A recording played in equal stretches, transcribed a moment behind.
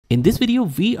In this video,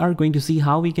 we are going to see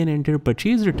how we can enter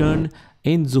purchase return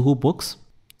in Zoho Books.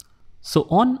 So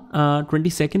on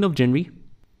 22nd of January,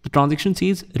 the transaction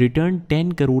says return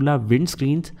 10 Corolla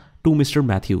windscreens to Mr.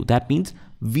 Matthew. That means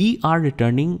we are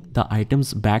returning the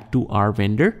items back to our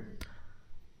vendor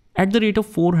at the rate of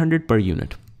 400 per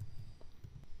unit.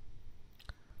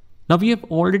 Now we have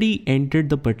already entered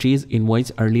the purchase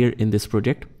invoice earlier in this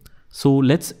project. So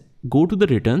let's go to the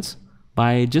returns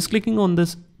by just clicking on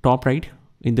this top right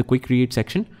in the quick create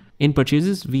section. In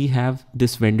purchases, we have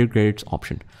this vendor credits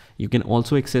option. You can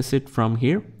also access it from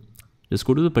here. Just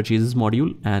go to the purchases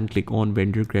module and click on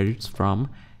vendor credits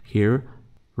from here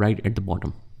right at the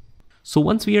bottom. So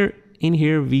once we are in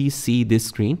here, we see this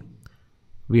screen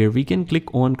where we can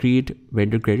click on create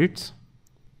vendor credits.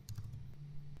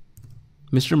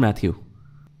 Mr. Matthew.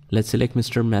 Let's select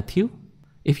Mr. Matthew.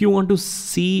 If you want to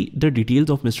see the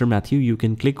details of Mr. Matthew, you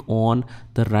can click on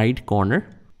the right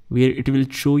corner where it will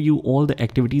show you all the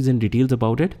activities and details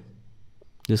about it.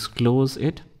 Just close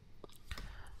it.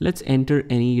 Let's enter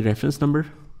any reference number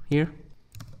here.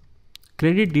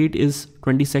 Credit date is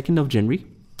 22nd of January.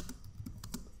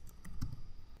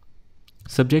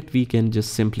 Subject, we can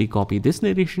just simply copy this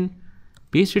narration,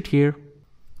 paste it here.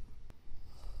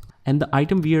 And the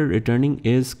item we are returning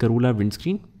is Corolla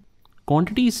windscreen.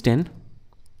 Quantity is 10.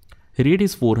 Rate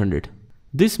is 400.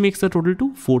 This makes the total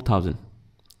to 4,000.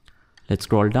 Let's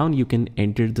scroll down. You can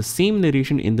enter the same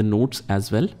narration in the notes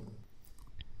as well.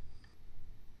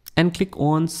 And click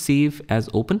on save as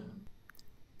open.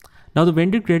 Now the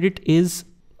vendor credit is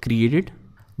created,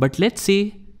 but let's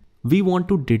say we want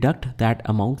to deduct that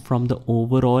amount from the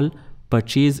overall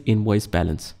purchase invoice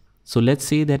balance. So let's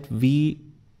say that we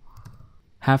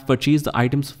have purchased the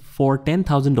items for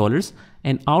 $10,000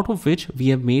 and out of which we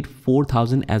have made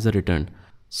 4,000 as a return.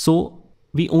 So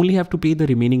we only have to pay the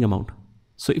remaining amount.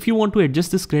 So if you want to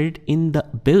adjust this credit in the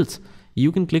bills,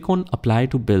 you can click on apply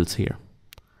to bills here.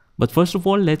 But first of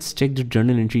all, let's check the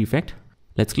journal entry effect.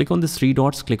 Let's click on the three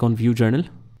dots, click on view journal,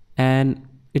 and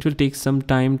it will take some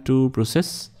time to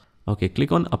process. Okay,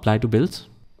 click on apply to bills.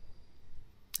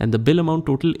 And the bill amount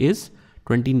total is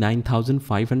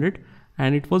 29,500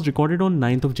 and it was recorded on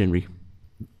 9th of January.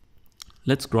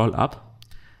 Let's scroll up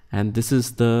and this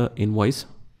is the invoice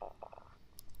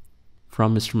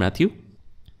from Mr. Matthew,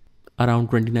 around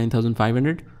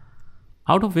 29,500,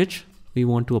 out of which we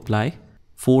want to apply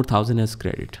 4,000 as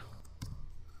credit.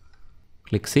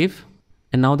 Click save.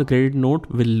 And now the credit note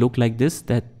will look like this,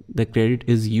 that the credit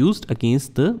is used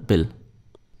against the bill.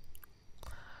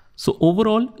 So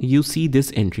overall, you see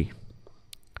this entry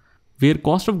where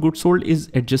cost of goods sold is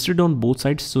adjusted on both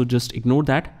sides. So just ignore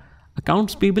that.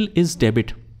 Accounts payable is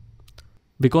debit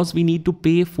because we need to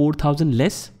pay 4,000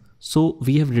 less. So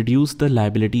we have reduced the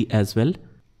liability as well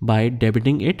by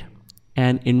debiting it,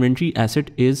 and inventory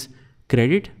asset is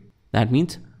credit. That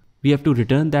means we have to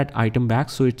return that item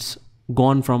back. So it's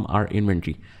gone from our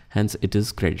inventory, hence it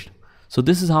is credit. So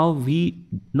this is how we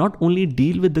not only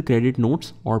deal with the credit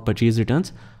notes or purchase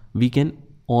returns, we can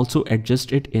also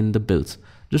adjust it in the bills.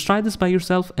 Just try this by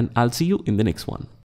yourself and I'll see you in the next one.